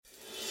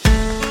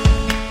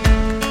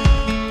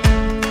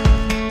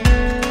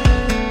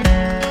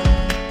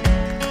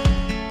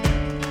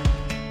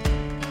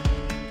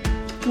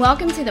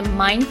Welcome to the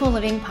Mindful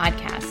Living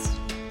Podcast.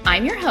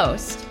 I'm your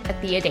host,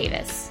 Athea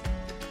Davis.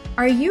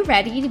 Are you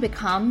ready to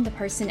become the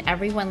person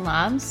everyone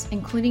loves,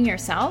 including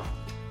yourself?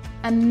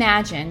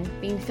 Imagine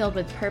being filled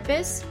with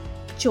purpose,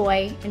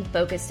 joy, and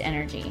focused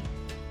energy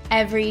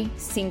every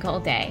single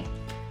day.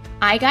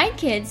 I guide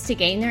kids to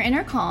gain their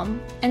inner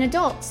calm and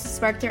adults to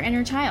spark their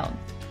inner child.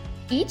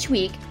 Each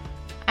week,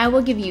 I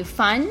will give you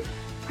fun,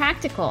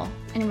 practical,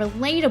 and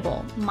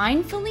relatable,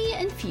 mindfully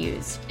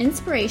infused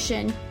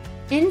inspiration,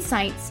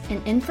 insights,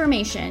 and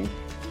information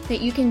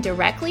that you can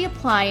directly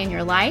apply in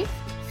your life,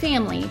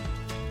 family,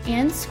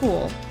 and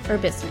school or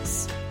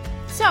business.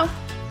 So,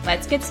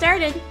 let's get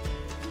started.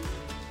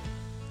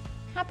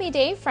 Happy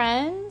day,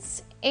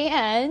 friends,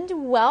 and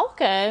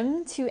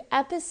welcome to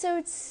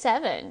episode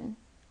 7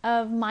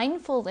 of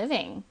Mindful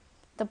Living,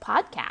 the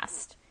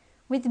podcast,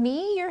 with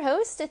me, your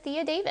host,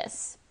 Athea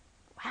Davis.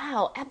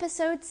 Wow,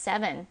 episode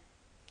 7.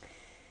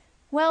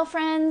 Well,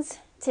 friends,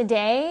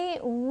 today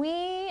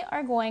we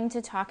are going to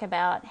talk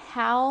about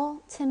how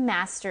to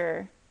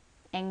master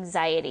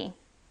anxiety.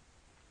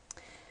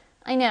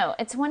 I know,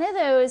 it's one of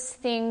those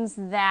things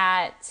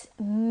that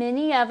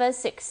many of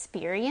us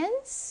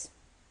experience,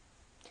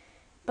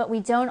 but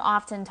we don't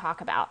often talk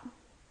about.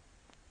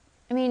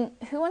 I mean,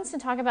 who wants to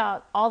talk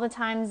about all the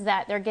times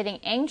that they're getting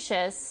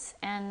anxious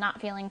and not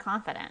feeling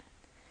confident?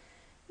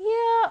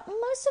 Yeah,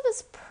 most of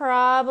us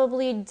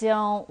probably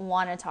don't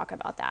want to talk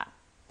about that.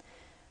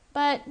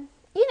 But,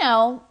 you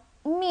know,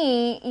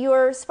 me,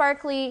 your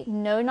sparkly,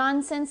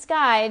 no-nonsense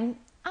guide,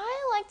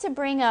 I like to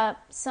bring up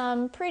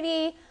some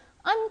pretty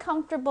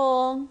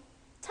uncomfortable,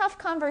 tough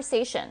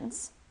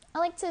conversations. I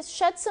like to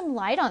shed some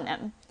light on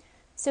them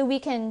so we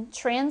can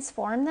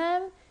transform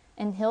them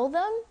and heal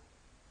them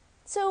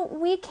so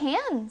we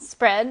can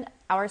spread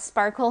our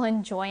sparkle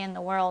and joy in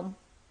the world.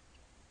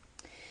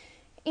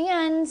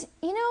 And,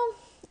 you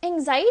know,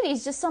 anxiety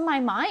is just on my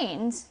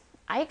mind.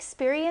 I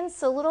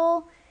experienced a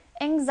little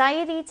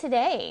anxiety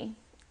today.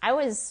 I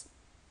was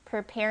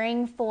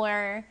preparing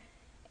for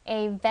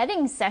a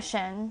vetting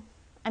session.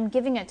 I'm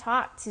giving a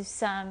talk to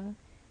some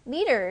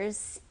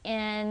leaders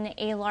in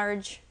a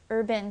large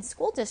urban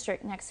school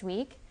district next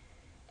week.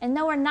 And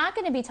though we're not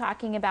going to be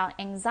talking about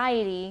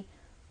anxiety,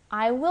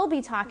 I will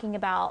be talking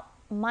about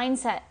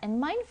mindset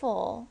and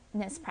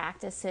mindfulness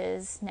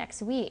practices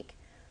next week.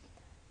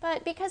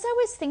 But because I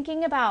was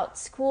thinking about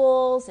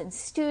schools and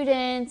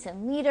students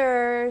and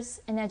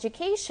leaders and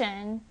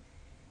education,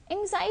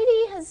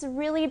 anxiety has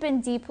really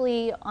been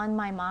deeply on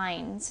my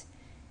mind.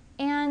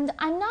 And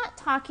I'm not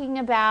talking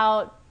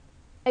about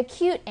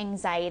acute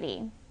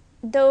anxiety,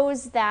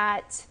 those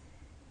that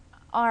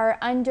are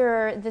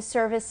under the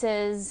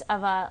services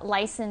of a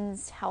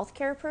licensed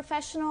healthcare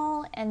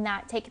professional and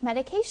that take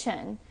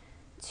medication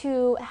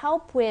to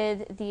help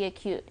with the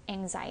acute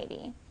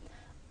anxiety.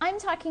 I'm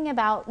talking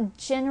about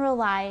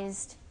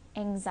generalized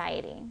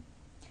anxiety.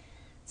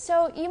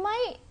 So you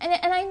might,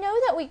 and I know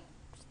that we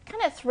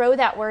kind of throw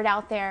that word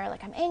out there,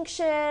 like I'm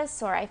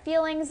anxious or I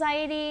feel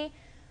anxiety.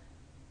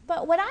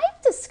 But what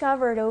I've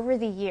discovered over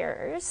the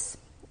years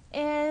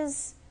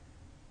is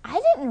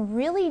I didn't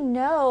really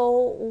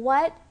know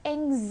what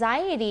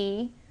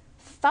anxiety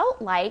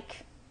felt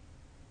like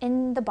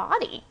in the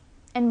body,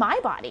 in my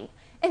body.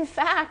 In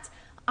fact,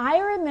 I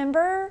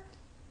remember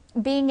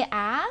being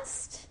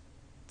asked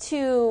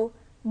to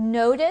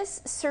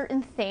notice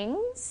certain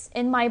things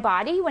in my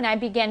body when I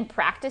began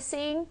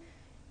practicing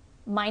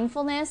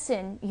mindfulness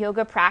and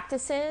yoga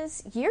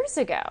practices years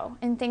ago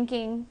and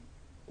thinking,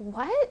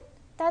 what?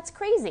 That's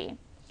crazy.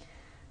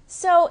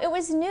 So it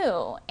was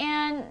new.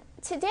 And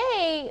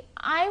today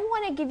I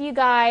want to give you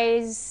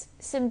guys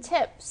some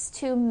tips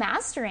to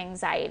master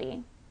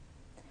anxiety.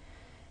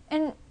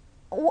 And,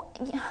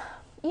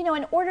 you know,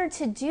 in order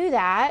to do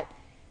that,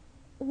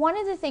 one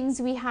of the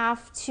things we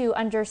have to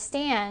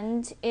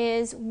understand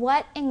is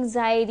what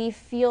anxiety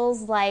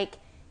feels like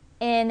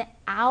in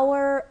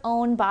our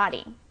own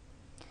body.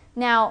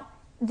 Now,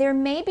 there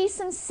may be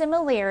some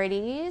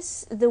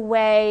similarities the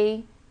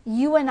way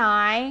you and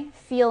I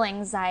feel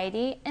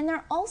anxiety, and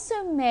there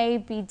also may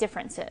be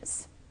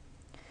differences.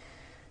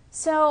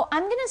 So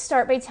I'm going to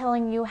start by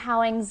telling you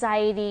how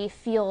anxiety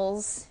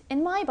feels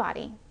in my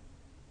body.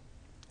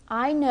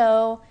 I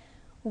know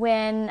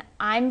when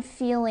I'm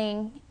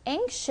feeling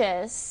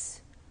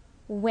anxious,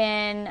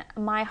 when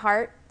my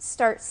heart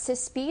starts to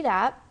speed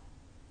up,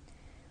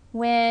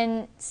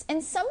 and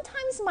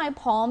sometimes my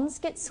palms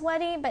get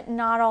sweaty, but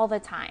not all the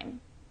time.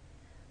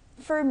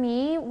 For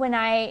me, when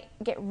I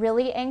get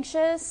really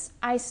anxious,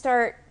 I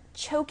start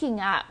choking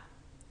up,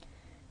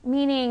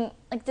 meaning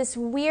like this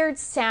weird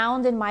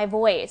sound in my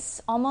voice,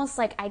 almost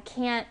like I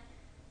can't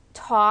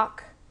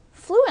talk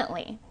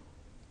fluently.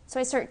 So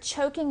I start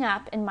choking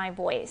up in my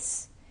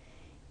voice.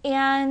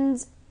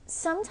 And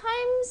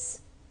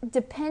sometimes,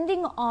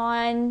 depending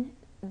on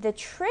the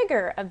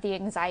trigger of the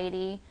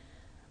anxiety,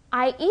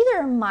 I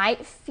either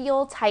might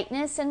feel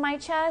tightness in my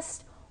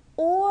chest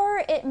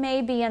or it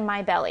may be in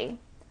my belly.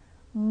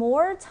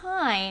 More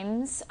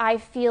times I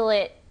feel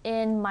it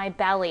in my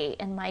belly,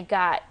 in my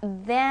gut,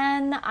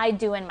 than I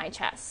do in my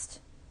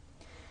chest.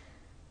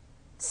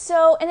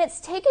 So, and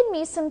it's taken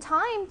me some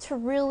time to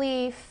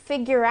really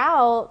figure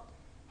out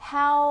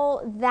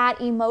how that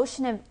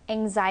emotion of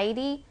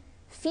anxiety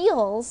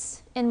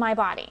feels in my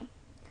body.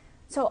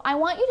 So I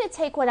want you to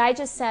take what I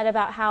just said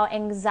about how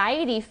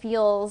anxiety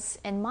feels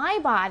in my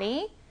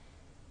body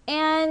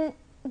and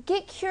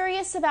get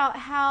curious about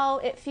how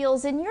it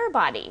feels in your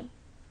body.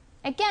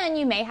 Again,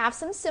 you may have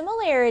some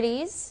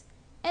similarities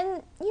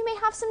and you may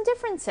have some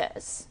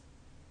differences.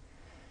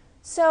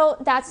 So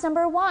that's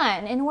number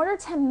one. In order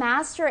to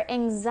master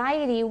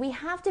anxiety, we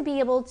have to be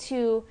able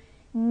to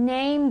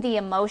name the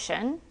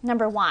emotion.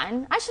 Number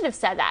one, I should have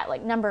said that,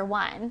 like number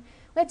one.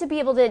 We have to be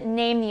able to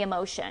name the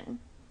emotion.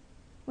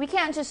 We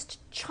can't just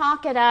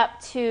chalk it up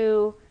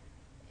to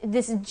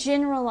this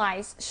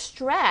generalized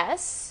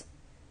stress.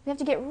 We have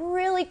to get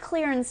really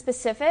clear and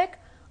specific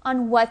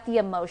on what the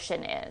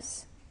emotion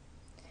is.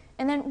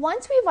 And then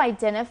once we've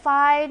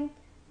identified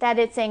that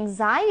it's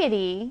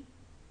anxiety,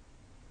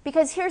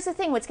 because here's the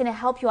thing, what's going to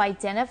help you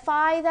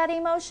identify that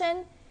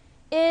emotion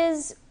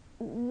is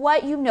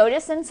what you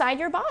notice inside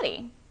your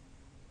body.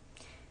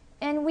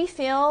 And we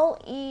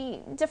feel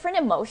different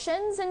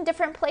emotions in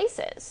different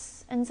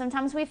places. And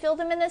sometimes we feel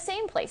them in the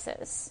same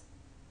places.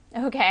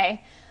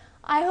 Okay,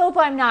 I hope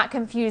I'm not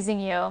confusing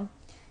you,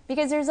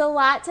 because there's a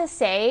lot to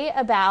say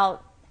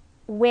about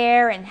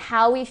where and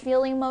how we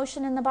feel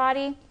emotion in the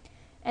body.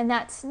 And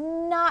that's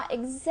not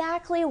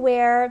exactly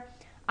where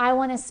I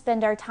want to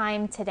spend our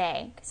time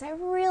today, because I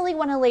really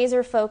want to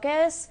laser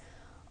focus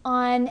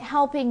on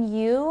helping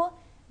you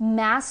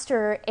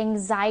master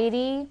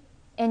anxiety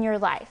in your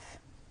life.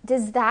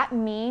 Does that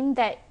mean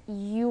that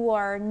you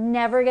are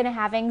never going to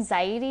have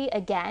anxiety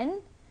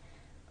again?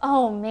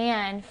 Oh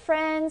man,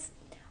 friends,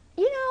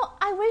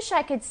 I wish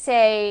I could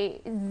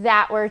say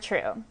that were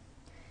true,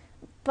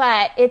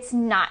 but it's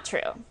not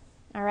true,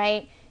 all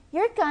right?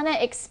 You're going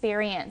to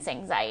experience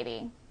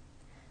anxiety,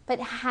 but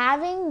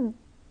having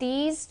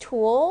these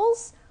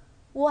tools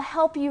will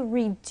help you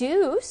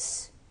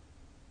reduce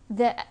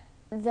the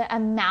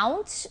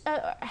amount,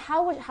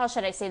 how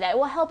should I say that? It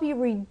will help you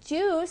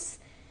reduce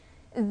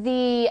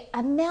the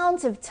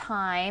amount of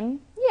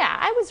time. Yeah,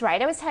 I was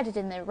right. I was headed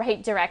in the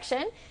right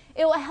direction.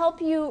 It will help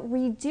you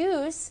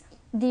reduce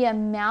the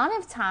amount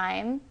of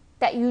time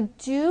that you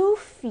do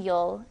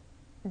feel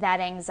that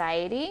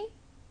anxiety.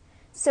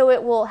 So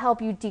it will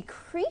help you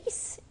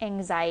decrease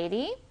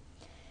anxiety,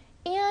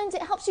 and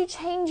it helps you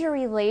change your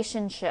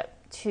relationship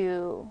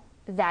to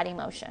that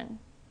emotion.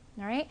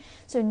 All right?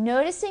 So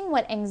noticing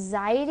what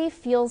anxiety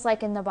feels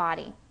like in the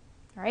body.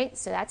 All right?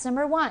 So that's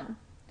number one.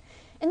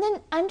 And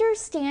then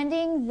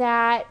understanding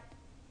that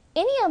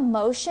any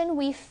emotion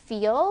we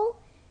feel,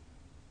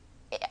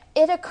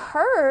 it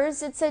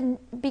occurs,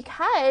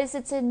 because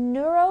it's a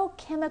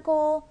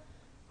neurochemical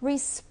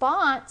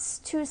response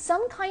to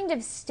some kind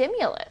of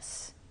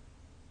stimulus.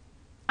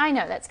 I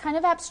know that's kind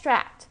of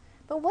abstract,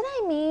 but what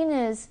I mean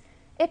is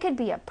it could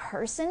be a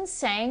person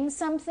saying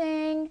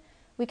something,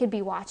 we could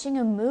be watching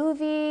a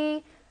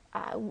movie,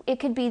 it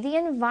could be the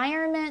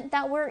environment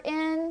that we're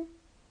in.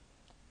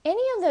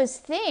 Any of those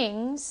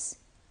things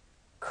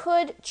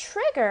could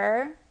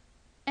trigger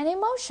an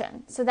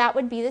emotion. So that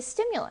would be the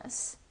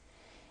stimulus.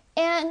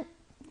 And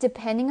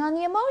depending on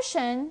the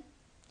emotion,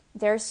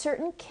 there are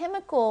certain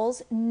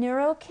chemicals,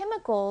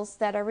 neurochemicals,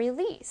 that are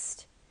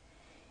released.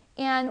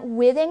 And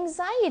with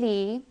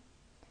anxiety,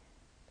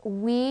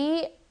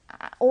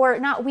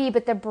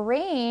 but the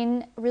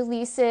brain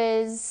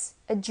releases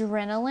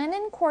adrenaline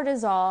and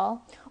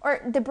cortisol,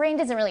 or the brain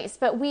doesn't release,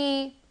 but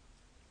we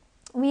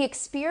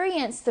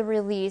experience the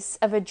release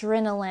of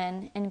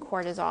adrenaline and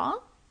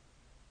cortisol,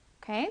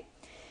 okay?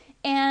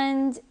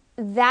 And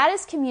that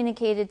is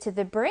communicated to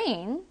the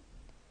brain,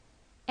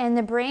 and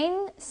the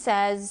brain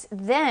says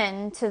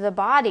then to the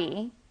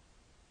body,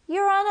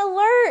 you're on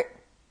alert.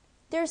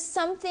 There's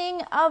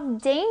something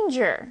of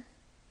danger.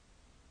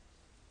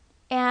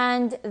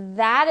 And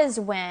that is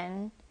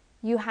when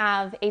you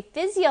have a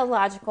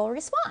physiological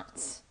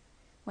response.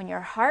 When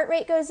your heart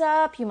rate goes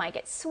up, you might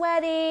get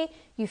sweaty,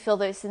 you feel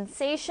those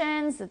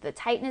sensations, the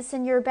tightness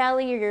in your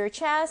belly or your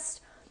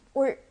chest,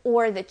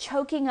 or the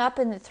choking up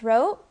in the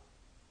throat.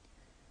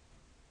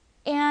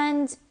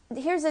 And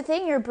here's the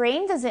thing, your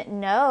brain doesn't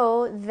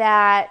know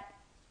that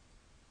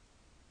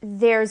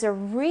there's a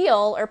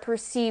real or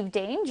perceived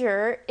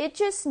danger. It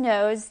just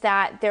knows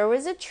that there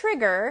was a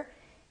trigger,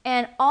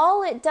 and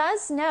all it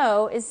does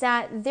know is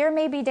that there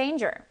may be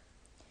danger.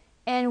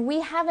 And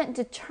we haven't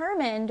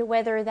determined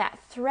whether that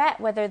threat,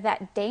 whether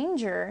that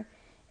danger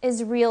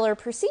is real or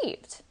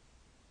perceived.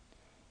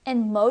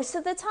 And most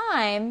of the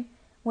time,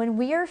 when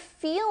we are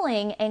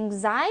feeling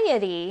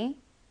anxiety,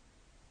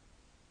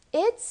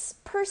 it's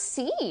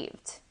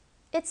perceived.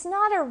 It's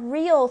not a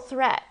real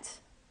threat.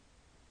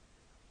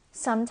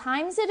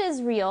 Sometimes it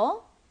is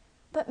real,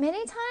 but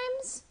many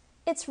times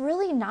it's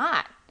really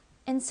not.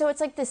 And so it's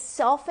like this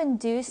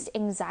self-induced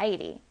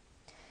anxiety.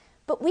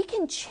 But we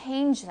can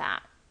change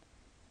that.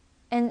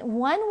 And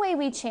one way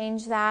we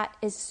change that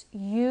is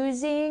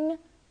using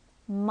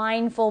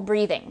mindful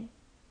breathing.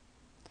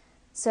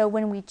 So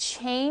when we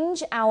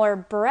change our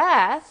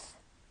breath,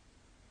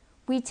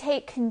 we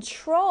take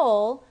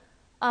control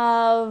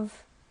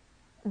of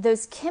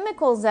those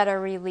chemicals that are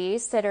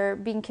released, that are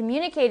being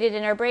communicated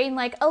in our brain,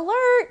 like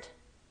alert,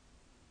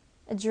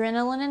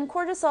 adrenaline and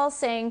cortisol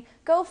saying,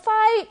 go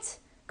fight,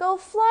 go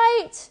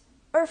flight,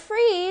 or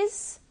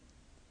freeze.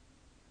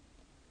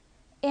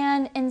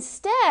 And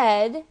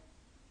instead,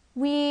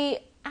 we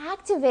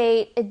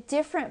activate a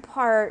different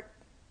part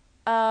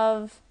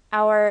of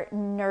our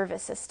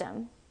nervous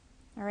system.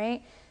 All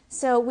right?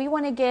 So we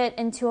want to get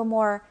into a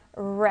more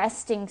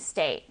resting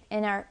state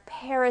in our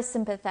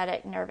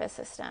parasympathetic nervous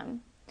system,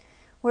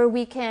 where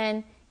we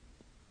can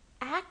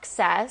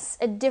access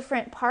a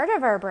different part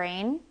of our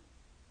brain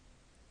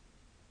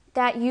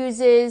that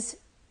uses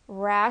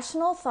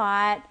rational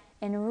thought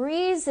and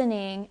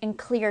reasoning and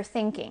clear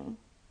thinking.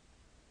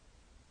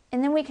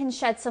 And then we can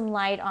shed some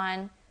light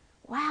on,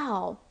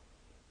 wow,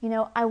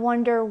 I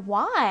wonder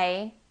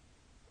why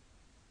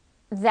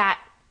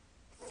that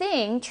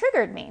thing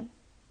triggered me.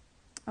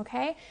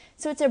 Okay?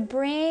 So it's a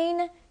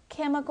brain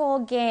chemical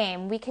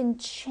game. We can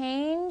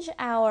change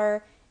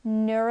our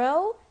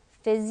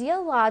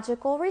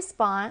neurophysiological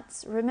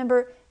response.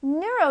 Remember,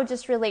 neuro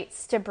just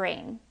relates to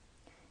brain.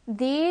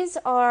 These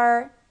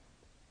are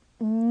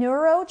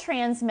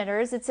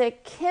neurotransmitters. It's a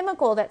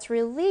chemical that's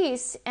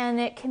released and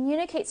it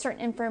communicates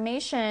certain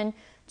information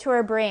to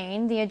our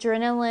brain. The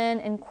adrenaline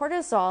and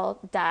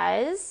cortisol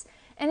does,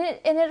 and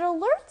it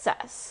alerts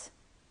us.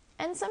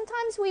 And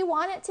sometimes we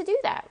want it to do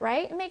that,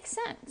 right? It makes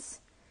sense.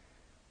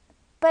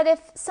 But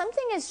if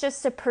something is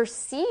just a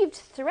perceived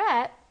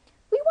threat,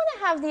 we want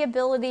to have the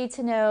ability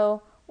to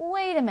know,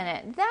 wait a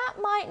minute, that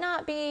might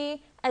not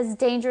be as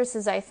dangerous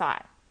as I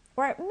thought.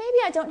 Or maybe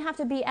I don't have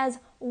to be as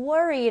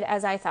worried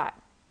as I thought.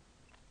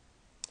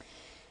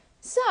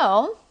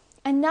 So,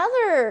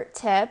 another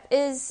tip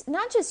is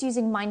not just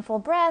using mindful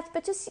breath,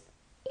 but just,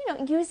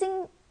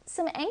 using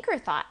some anchor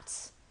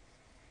thoughts.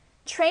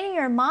 Training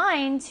your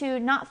mind to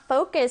not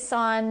focus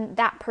on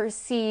that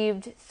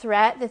perceived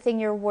threat, the thing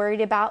you're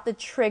worried about, the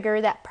trigger,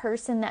 that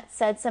person that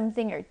said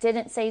something or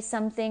didn't say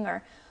something,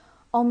 or,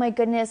 oh my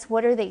goodness,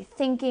 what are they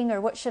thinking,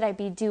 or what should I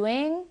be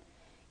doing?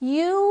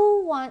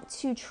 You want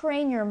to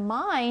train your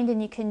mind,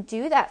 and you can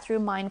do that through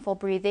mindful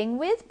breathing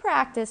with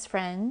practice,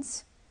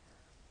 friends,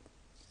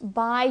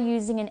 by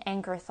using an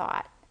anchor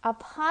thought, a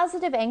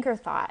positive anchor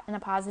thought. And a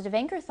positive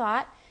anchor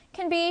thought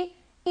can be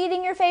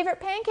eating your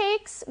favorite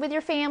pancakes with your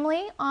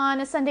family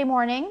on a Sunday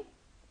morning.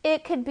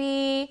 It could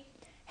be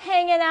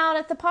hanging out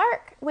at the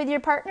park with your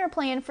partner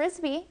playing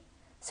Frisbee.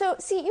 So,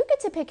 see, you get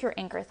to pick your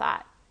anchor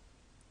thought.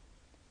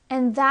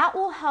 And that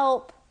will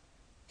help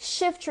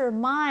shift your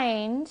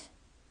mind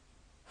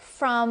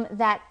from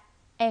that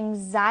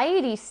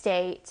anxiety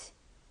state.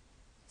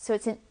 So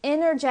it's an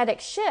energetic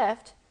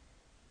shift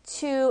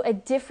to a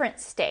different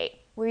state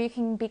where you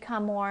can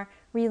become more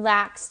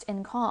relaxed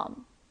and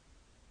calm.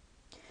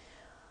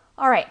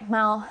 All right,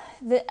 now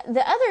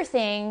the other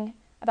thing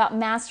about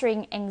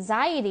mastering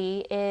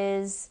anxiety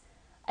is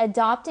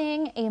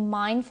adopting a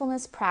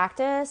mindfulness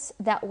practice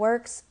that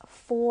works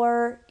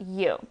for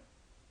you.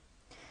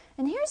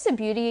 And here's the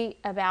beauty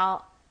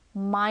about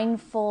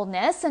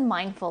mindfulness and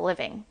mindful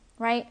living,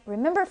 right?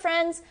 Remember,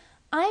 friends,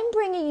 I'm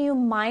bringing you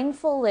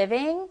mindful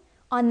living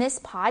on this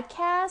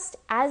podcast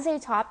as a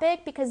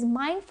topic because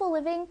mindful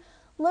living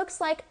looks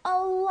like a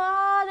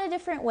lot of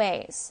different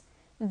ways.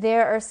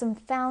 There are some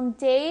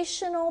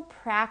foundational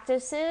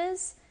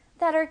practices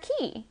that are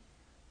key,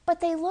 but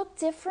they look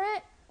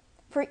different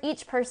for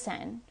each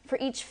person, for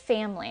each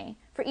family,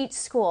 for each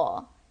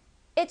school.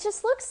 It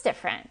just looks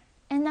different,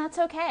 and that's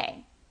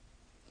okay.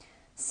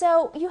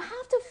 So you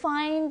have to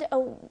find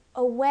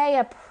a way,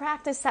 a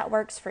practice that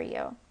works for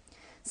you.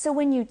 So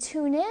when you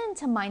tune in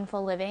to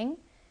mindful living,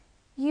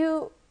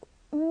 you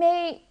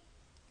may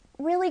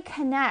really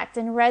connect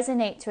and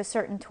resonate to a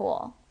certain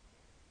tool.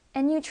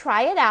 And you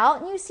try it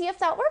out and you see if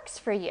that works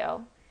for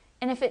you.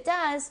 And if it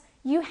does,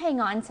 you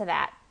hang on to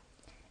that.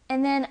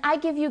 And then I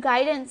give you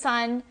guidance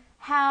on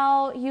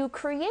how you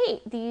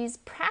create these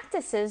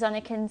practices on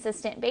a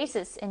consistent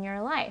basis in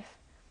your life.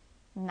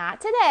 Not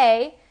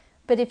today,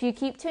 but if you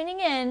keep tuning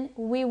in,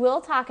 we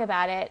will talk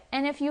about it.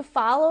 And if you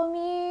follow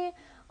me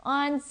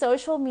on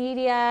social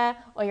media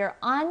or you're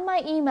on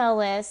my email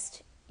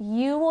list,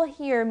 you will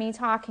hear me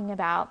talking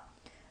about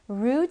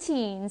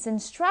routines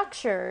and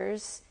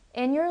structures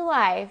in your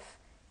life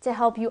to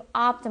help you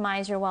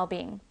optimize your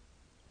well-being.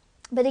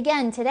 But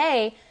again,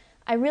 today,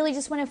 I really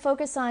just want to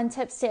focus on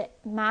tips to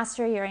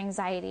master your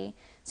anxiety.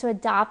 So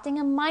adopting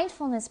a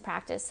mindfulness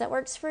practice that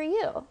works for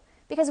you.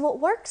 Because what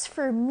works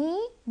for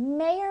me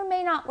may or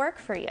may not work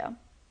for you.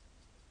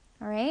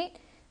 All right?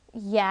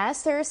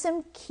 Yes, there are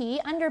some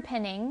key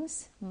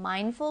underpinnings.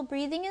 Mindful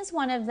breathing is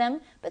one of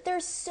them, but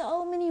there's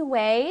so many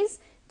ways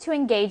to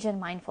engage in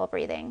mindful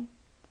breathing.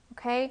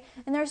 Okay?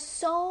 And there's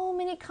so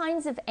many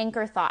kinds of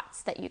anchor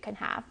thoughts that you can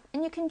have,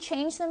 and you can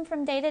change them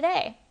from day to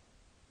day.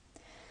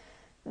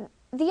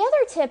 The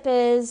other tip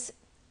is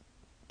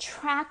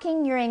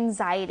tracking your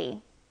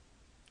anxiety.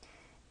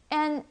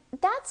 And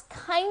that's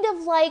kind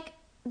of like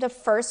the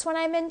first one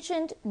I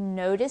mentioned,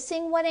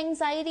 noticing what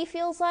anxiety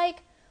feels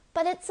like,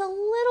 but it's a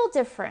little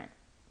different.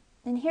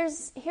 And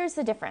here's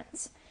the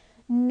difference.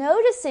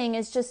 Noticing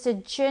is just a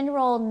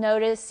general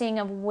noticing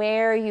of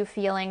where you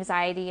feel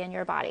anxiety in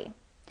your body.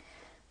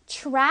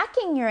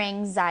 Tracking your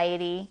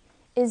anxiety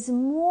is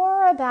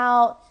more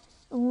about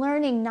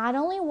learning not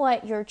only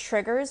what your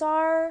triggers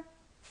are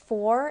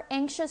for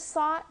anxious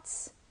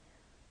thoughts,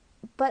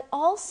 but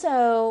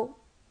also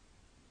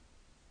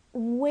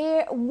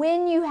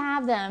when you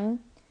have them,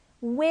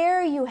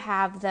 where you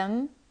have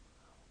them,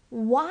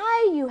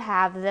 why you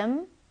have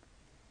them,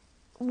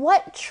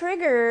 what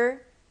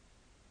trigger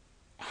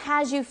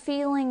has you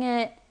feeling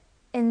it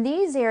in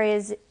these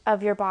areas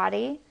of your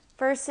body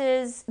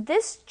versus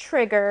this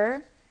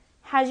trigger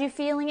has you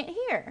feeling it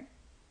here.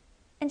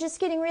 And just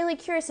getting really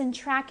curious and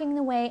tracking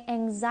the way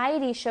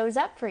anxiety shows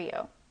up for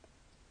you.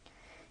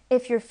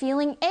 If you're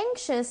feeling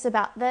anxious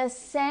about the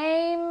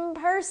same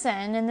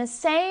person in the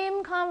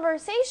same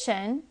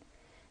conversation,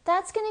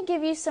 that's going to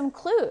give you some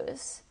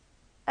clues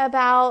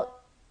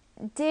about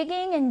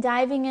digging and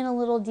diving in a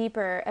little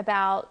deeper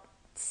about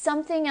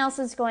something else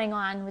is going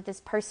on with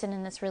this person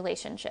in this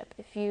relationship.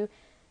 If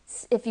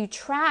you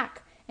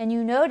track and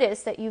you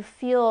notice that you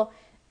feel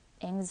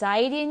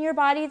anxiety in your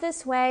body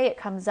this way, it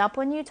comes up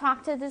when you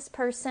talk to this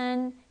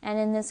person and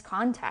in this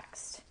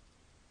context.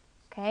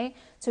 Okay?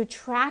 So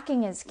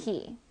tracking is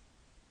key.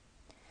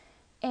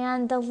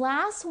 And the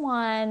last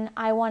one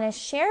I want to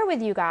share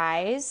with you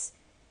guys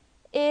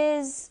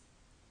is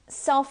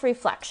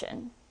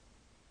self-reflection.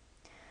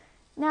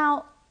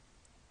 Now,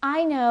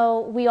 I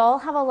know we all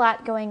have a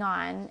lot going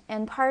on,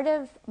 and part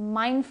of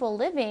mindful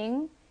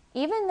living,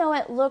 even though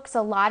it looks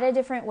a lot of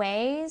different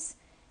ways,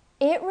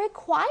 it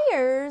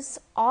requires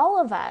all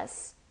of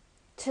us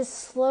to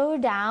slow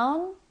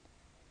down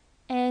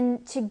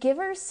and to give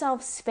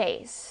ourselves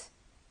space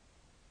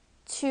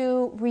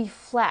to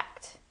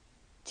reflect,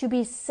 to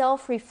be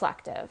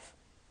self-reflective.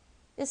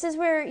 This is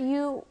where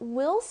you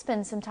will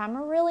spend some time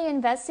really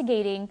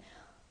investigating,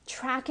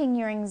 tracking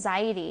your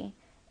anxiety,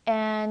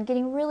 and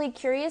getting really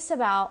curious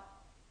about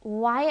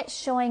why it's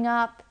showing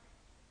up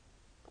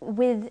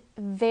with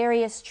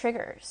various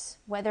triggers,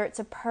 whether it's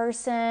a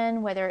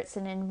person, whether it's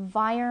an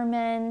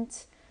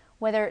environment,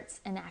 whether it's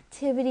an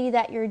activity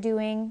that you're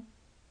doing.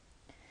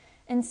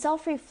 And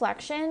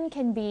self-reflection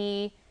can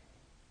be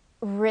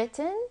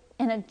written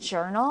in a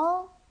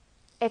journal.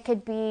 It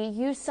could be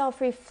you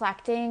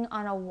self-reflecting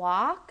on a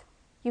walk.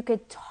 You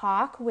could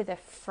talk with a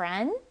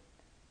friend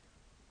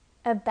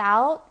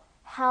about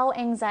how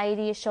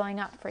anxiety is showing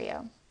up for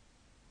you.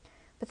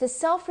 But the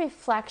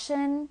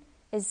self-reflection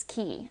is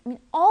key. I mean,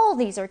 all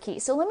these are key.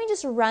 So let me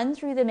just run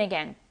through them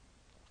again.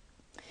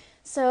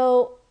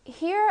 So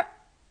here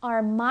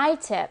are my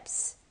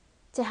tips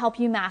to help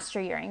you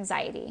master your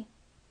anxiety.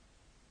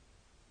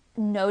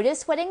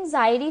 Notice what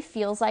anxiety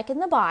feels like in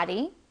the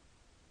body.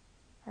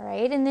 All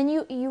right, and then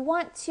you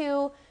want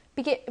to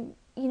get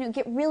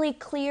really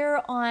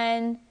clear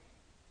on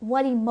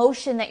what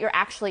emotion that you're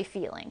actually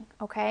feeling.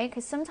 Okay,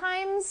 because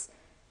sometimes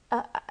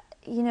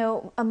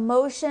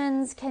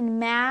emotions can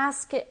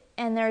mask,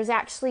 and there's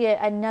actually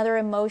another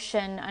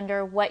emotion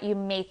under what you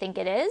may think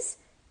it is.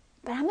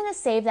 But I'm going to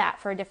save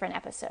that for a different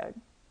episode.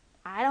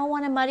 I don't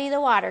want to muddy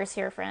the waters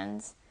here,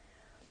 friends.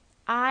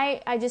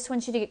 I just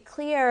want you to get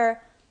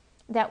clear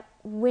that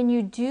when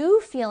you do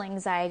feel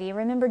anxiety,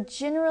 remember,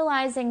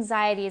 generalized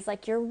anxiety is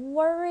like you're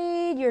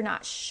worried, you're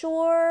not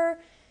sure.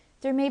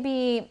 There may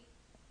be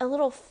a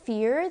little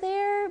fear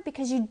there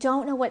because you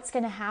don't know what's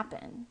going to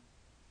happen.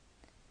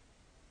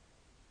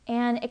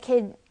 And it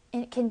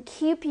can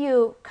keep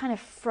you kind of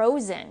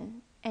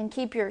frozen and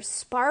keep your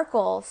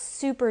sparkle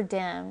super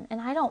dim. And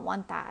I don't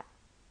want that.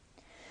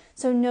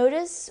 So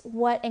notice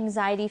what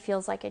anxiety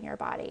feels like in your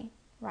body,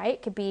 right?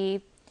 It could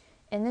be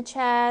in the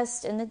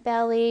chest, in the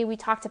belly. We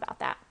talked about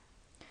that.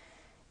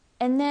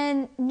 And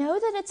then know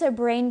that it's a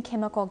brain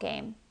chemical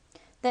game.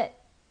 That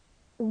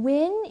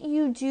when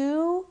you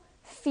do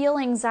feel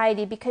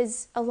anxiety,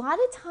 because a lot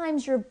of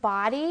times your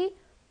body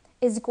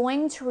is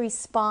going to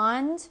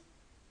respond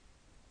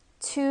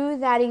to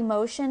that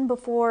emotion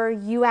before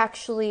you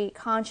actually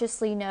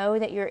consciously know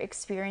that you're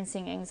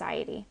experiencing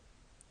anxiety.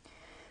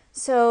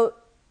 So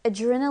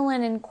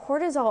adrenaline and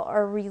cortisol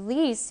are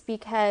released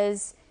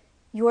because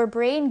your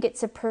brain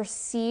gets a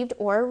perceived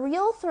or a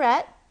real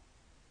threat.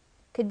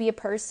 Could be a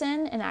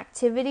person, an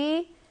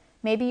activity.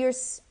 Maybe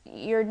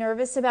you're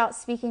nervous about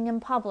speaking in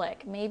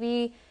public.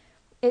 Maybe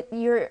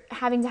you're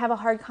having to have a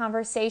hard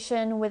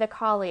conversation with a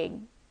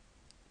colleague,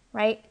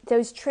 right?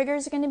 Those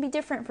triggers are going to be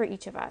different for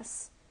each of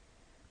us.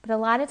 But a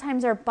lot of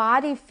times our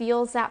body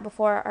feels that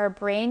before our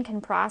brain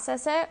can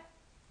process it.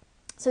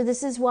 So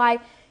this is why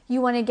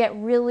you want to get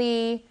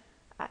really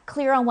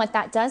clear on what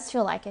that does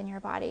feel like in your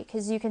body,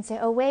 because you can say,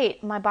 oh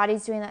wait, my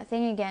body's doing that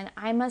thing again.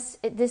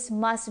 This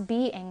must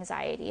be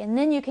anxiety. And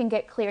then you can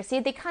get clear. See,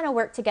 they kind of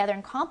work together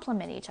and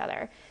complement each other.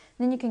 And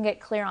then you can get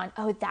clear on,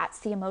 oh, that's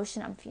the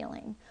emotion I'm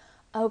feeling.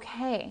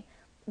 Okay,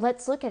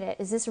 let's look at it.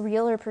 Is this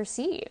real or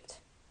perceived?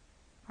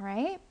 All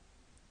right?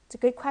 It's a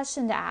good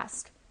question to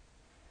ask.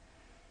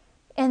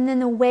 And then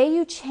the way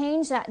you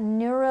change that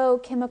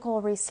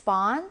neurochemical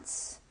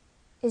response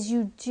is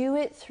you do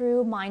it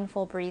through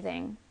mindful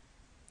breathing.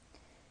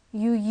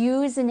 You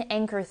use an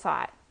anchor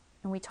thought,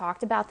 and we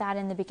talked about that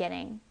in the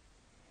beginning.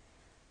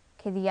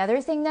 Okay, the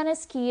other thing that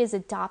is key is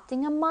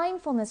adopting a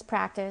mindfulness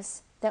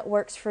practice that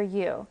works for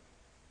you.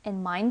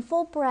 And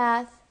mindful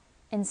breath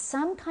and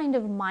some kind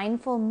of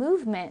mindful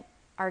movement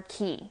are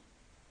key.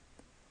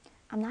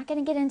 I'm not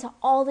going to get into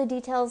all the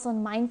details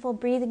on mindful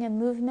breathing and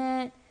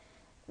movement.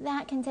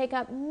 That can take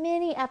up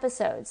many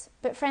episodes.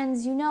 But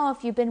friends, you know,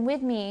 if you've been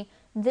with me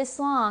this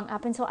long,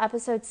 up until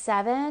episode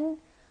 7,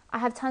 I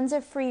have tons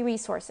of free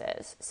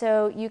resources.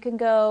 So you can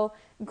go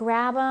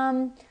grab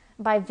them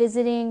by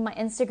visiting my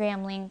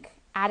Instagram link,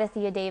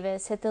 @Athea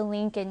Davis. Hit the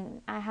link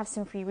and I have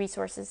some free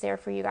resources there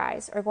for you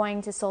guys, or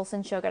going to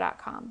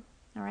soulsensyoga.com.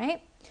 All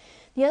right.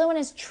 The other one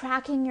is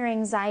tracking your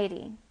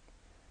anxiety.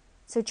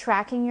 So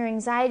tracking your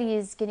anxiety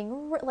is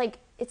getting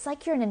it's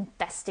like you're an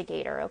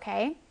investigator,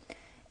 okay?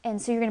 And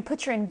so you're going to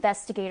put your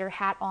investigator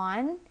hat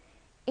on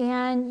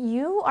and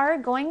you are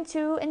going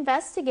to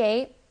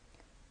investigate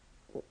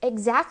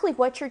exactly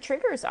what your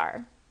triggers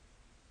are.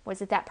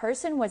 Was it that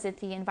person? Was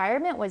it the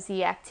environment? Was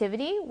the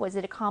activity? Was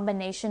it a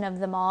combination of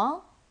them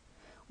all?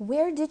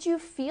 Where did you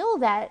feel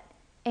that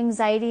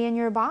anxiety in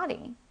your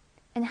body?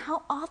 And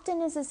how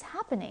often is this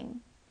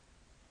happening?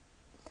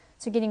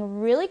 So getting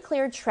really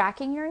clear,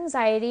 tracking your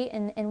anxiety,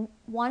 and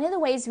one of the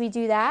ways we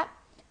do that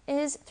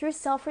is through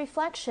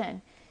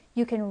self-reflection.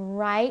 You can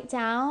write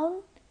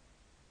down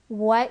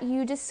what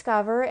you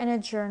discover in a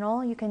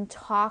journal. You can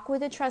talk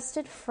with a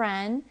trusted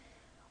friend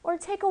or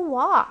take a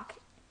walk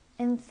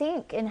and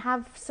think and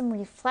have some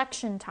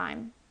reflection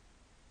time.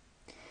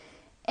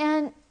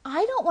 And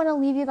I don't want to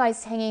leave you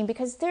guys hanging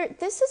because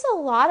this is a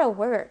lot of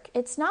work.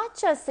 It's not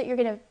just that you're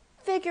going to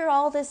figure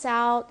all this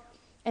out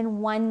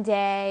in one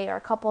day or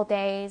a couple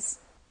days.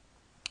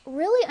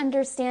 Really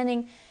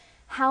understanding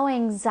how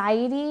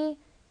anxiety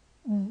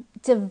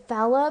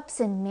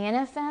develops and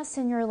manifests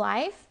in your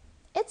life,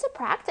 it's a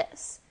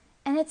practice.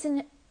 And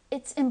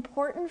it's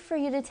important for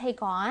you to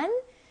take on,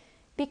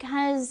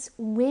 because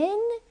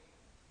when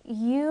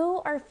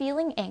you are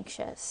feeling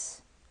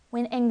anxious,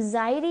 when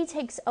anxiety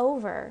takes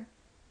over,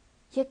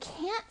 you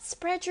can't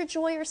spread your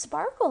joy or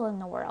sparkle in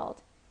the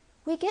world.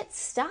 We get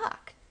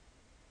stuck.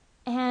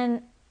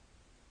 And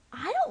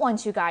I don't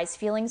want you guys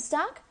feeling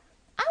stuck.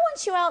 I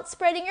want you out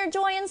spreading your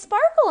joy and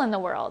sparkle in the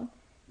world,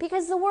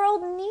 because the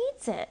world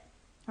needs it.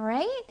 All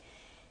right?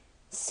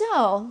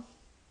 So,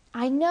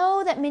 I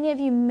know that many of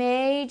you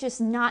may just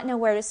not know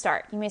where to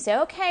start. You may say,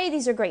 okay,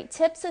 these are great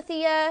tips,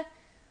 Athea,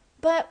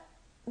 but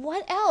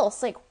what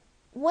else?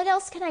 What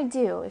else can I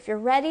do? If you're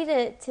ready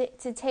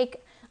to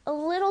take a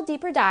little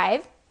deeper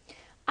dive,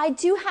 I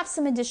do have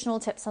some additional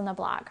tips on the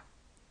blog.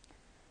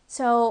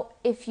 So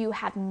if you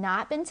have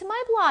not been to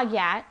my blog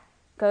yet,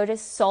 go to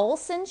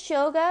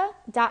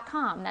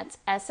soulsenseyoga.com. That's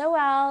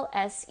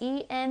SOLSENSE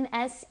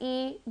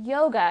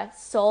yoga,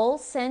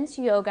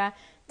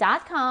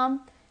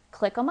 soulsenseyoga.com.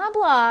 Click on my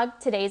blog.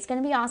 Today's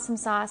going to be awesome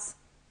sauce.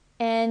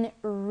 And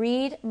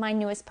read my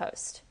newest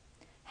post,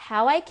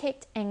 How I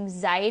Kicked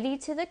Anxiety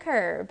to the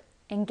Curb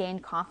and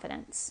Gained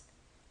Confidence.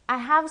 I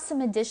have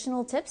some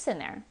additional tips in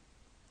there.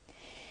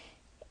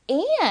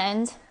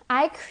 And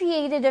I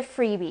created a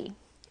freebie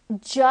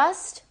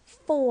just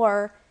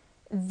for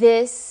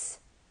this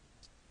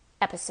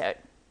episode.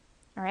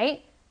 All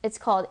right? It's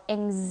called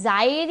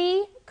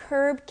Anxiety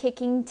Curb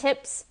Kicking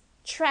Tips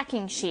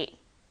Tracking Sheet.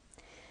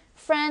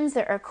 Friends,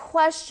 there are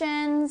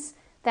questions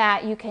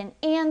that you can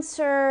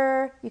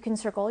answer. You can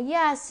circle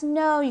yes,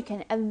 no. You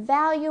can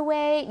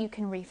evaluate. You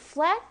can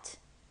reflect.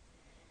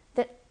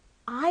 That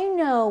I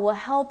know will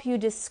help you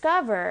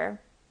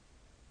discover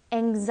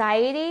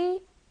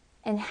anxiety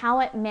and how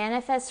it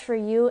manifests for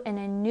you in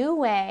a new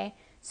way,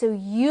 so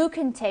you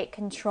can take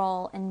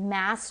control and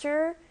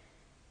master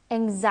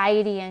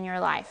anxiety in your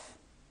life.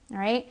 All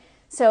right?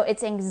 So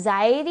it's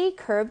Anxiety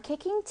Curb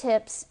Kicking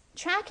Tips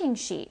Tracking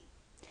Sheet.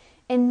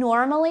 And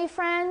normally,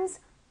 friends,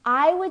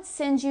 I would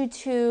send you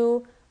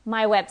to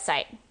my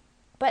website.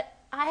 But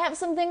I have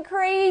something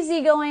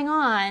crazy going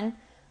on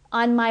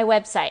my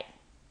website.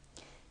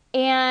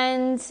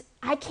 And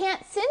I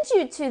can't send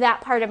you to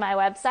that part of my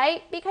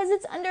website because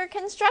it's under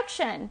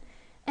construction.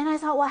 And I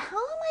thought, well, how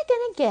am I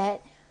going to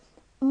get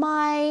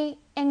my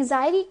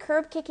Anxiety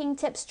Curb Kicking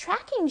Tips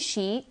Tracking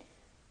Sheet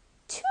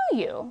to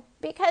you?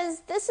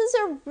 Because this is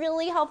a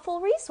really helpful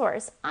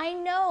resource. I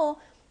know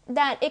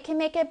that it can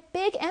make a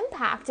big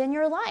impact in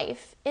your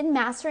life in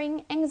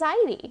mastering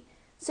anxiety.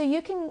 So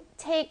you can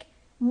take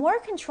more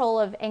control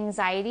of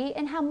anxiety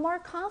and have more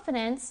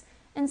confidence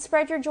and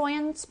spread your joy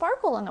and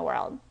sparkle in the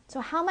world. So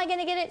how am I going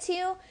to get it to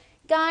you?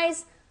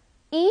 Guys,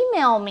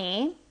 email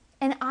me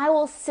and I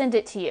will send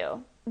it to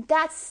you.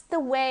 That's the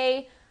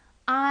way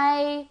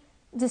I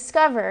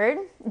discovered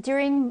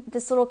during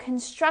this little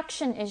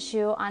construction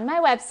issue on my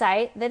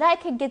website that I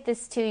could get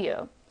this to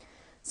you.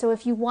 So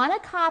if you want a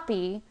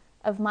copy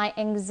of my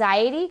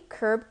Anxiety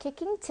Curb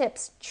Kicking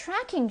Tips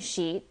Tracking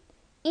Sheet,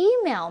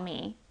 email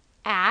me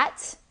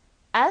at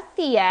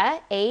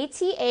Athea,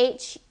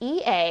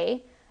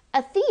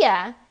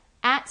 Athea,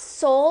 at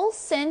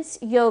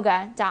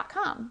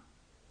soulsenseyoga.com.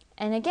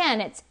 And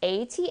again, it's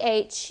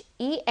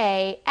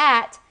ATHEA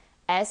at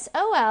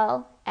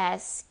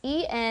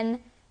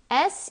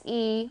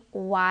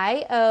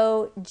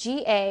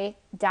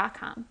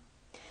SOLSENSEYOGA.com.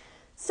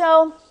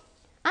 So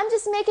I'm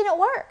just making it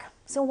work.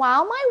 So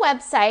while my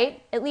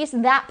website, at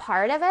least that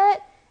part of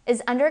it,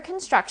 is under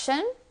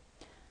construction,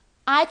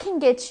 I can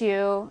get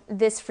you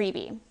this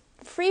freebie,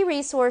 free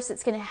resource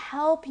that's going to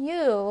help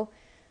you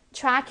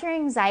track your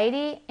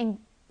anxiety and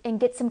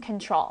get some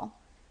control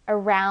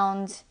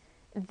around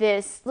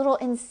this little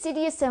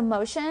insidious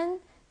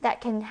emotion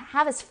that can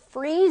have us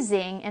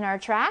freezing in our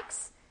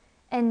tracks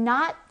and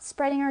not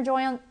spreading our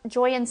joy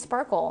and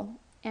sparkle.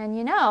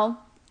 And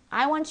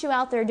I want you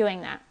out there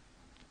doing that.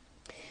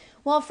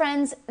 Well,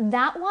 friends,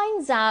 that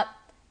winds up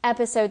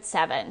episode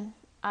 7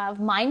 of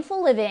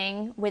Mindful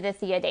Living with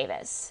Athea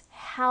Davis,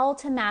 How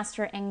to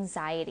Master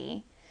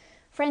Anxiety.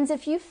 Friends,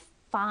 if you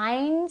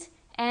find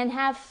and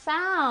have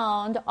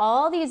found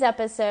all these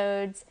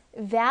episodes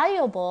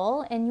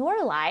valuable in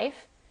your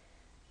life,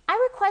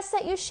 I request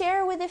that you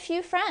share with a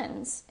few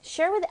friends,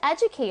 share with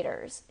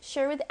educators,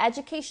 share with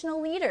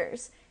educational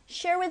leaders,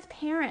 share with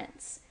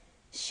parents,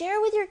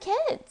 share with your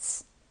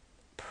kids.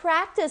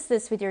 Practice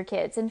this with your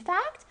kids. In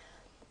fact,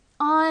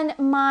 on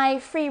my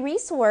free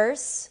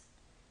resource,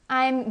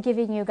 I'm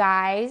giving you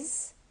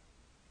guys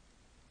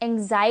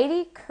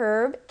Anxiety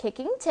Curb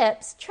Kicking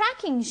Tips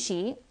tracking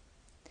sheet.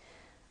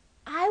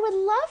 I would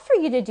love for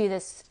you to do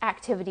this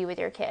activity with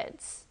your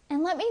kids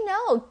and let me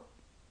know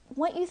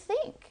what you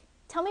think.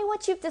 Tell me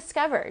what you've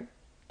discovered.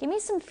 Give me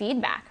some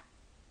feedback.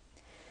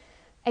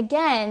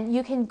 Again,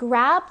 you can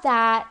grab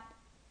that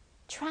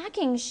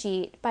tracking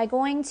sheet by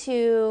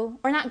remember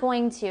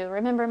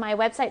my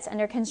website's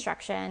under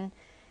construction.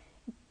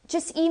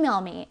 Just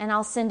email me and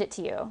I'll send it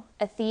to you,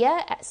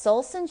 Athea at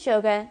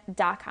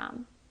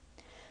soulsenseyoga.com.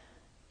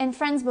 And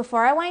friends,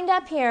 before I wind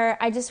up here,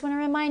 I just want to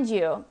remind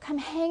you, come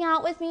hang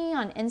out with me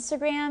on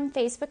Instagram,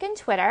 Facebook, and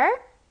Twitter,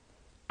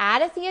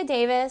 at Athea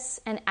Davis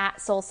and at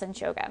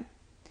SoulSenseYoga.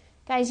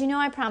 Guys,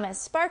 I promise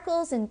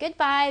sparkles and good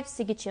vibes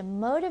to get you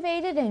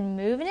motivated and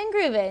moving and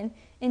grooving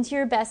into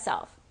your best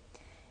self.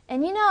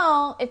 And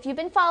if you've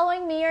been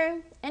following me,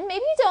 and maybe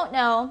you don't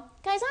know,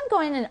 guys, I'm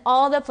going in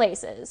all the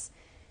places.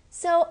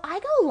 So I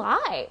go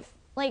live,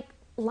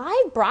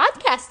 live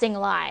broadcasting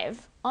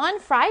live on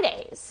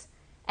Fridays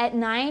at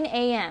 9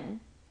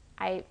 a.m.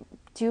 I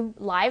do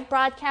live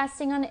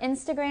broadcasting on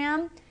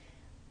Instagram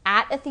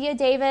at Athea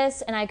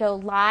Davis, and I go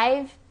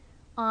live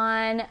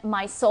on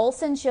my Soul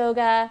Sense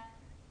Yoga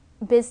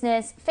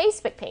business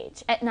Facebook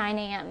page at 9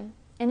 a.m.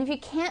 And if you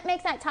can't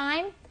make that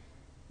time,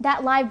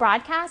 that live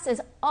broadcast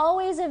is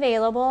always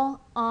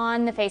available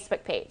on the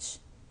Facebook page.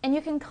 And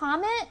you can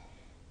comment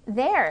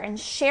there and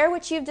share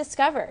what you've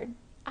discovered.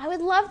 I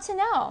would love to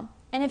know.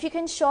 And if you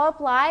can show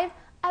up live,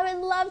 I would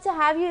love to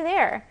have you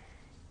there.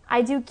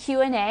 I do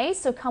Q&A,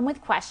 so come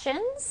with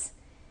questions.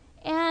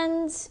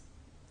 And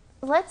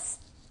let's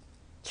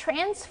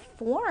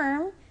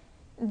transform.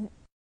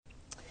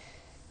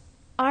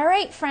 All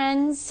right,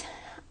 friends.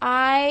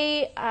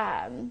 I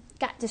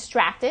got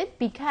distracted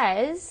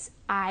because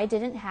I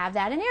didn't have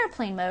that in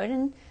airplane mode,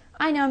 and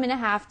I know I'm going to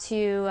have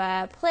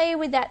to play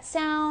with that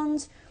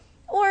sound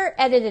or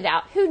edit it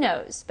out. Who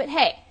knows? But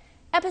hey,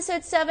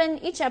 episode 7,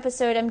 each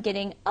episode I'm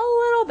getting a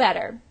little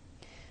better.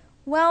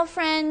 Well,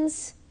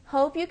 friends,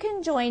 hope you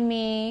can join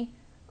me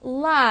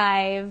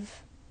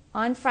live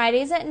on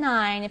Fridays at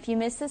 9. If you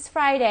miss this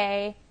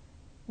Friday,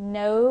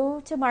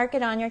 know to mark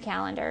it on your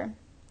calendar.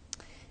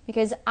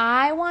 Because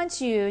I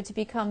want you to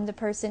become the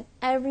person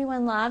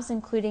everyone loves,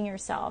 including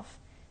yourself.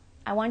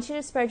 I want you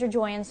to spread your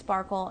joy and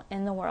sparkle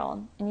in the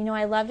world. And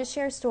I love to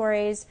share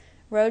stories,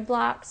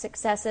 roadblocks,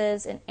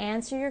 successes, and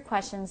answer your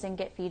questions and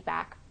get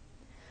feedback.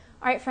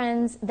 All right,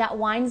 friends, that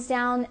winds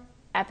down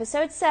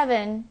episode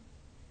 7.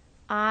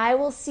 I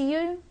will see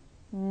you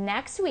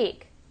next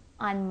week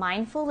on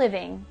Mindful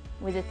Living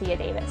with Athea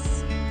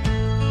Davis.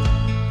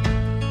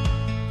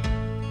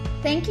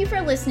 Thank you for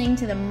listening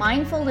to the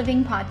Mindful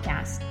Living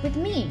Podcast with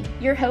me,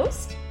 your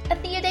host,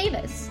 Athea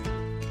Davis.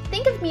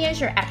 Think of me as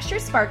your extra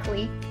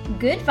sparkly,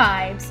 good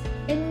vibes,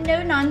 and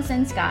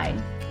no-nonsense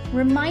guide,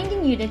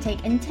 reminding you to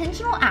take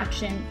intentional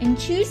action and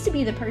choose to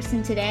be the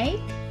person today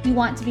you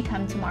want to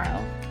become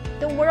tomorrow.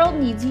 The world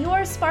needs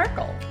your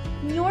sparkle,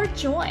 your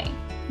joy,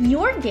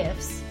 your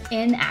gifts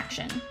in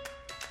action.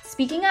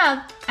 Speaking of,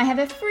 I have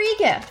a free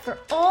gift for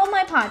all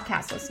my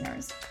podcast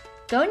listeners.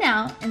 Go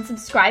now and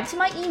subscribe to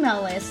my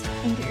email list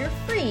and get your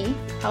free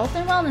health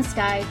and wellness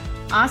guide,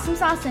 Awesome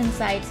Sauce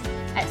Insights,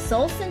 at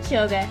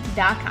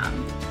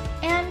soulsenseyoga.com.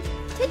 And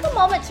take a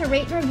moment to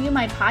rate and review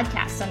my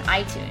podcast on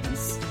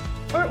iTunes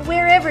or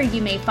wherever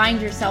you may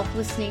find yourself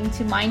listening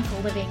to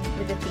Mindful Living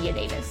with Athea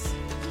Davis.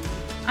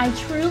 I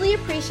truly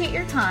appreciate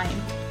your time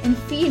and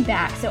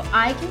feedback so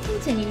I can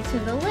continue to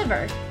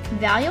deliver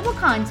valuable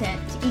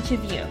content to each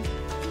of you.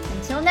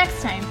 Until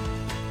next time,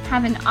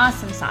 have an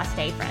awesome sauce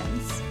day,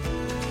 friends.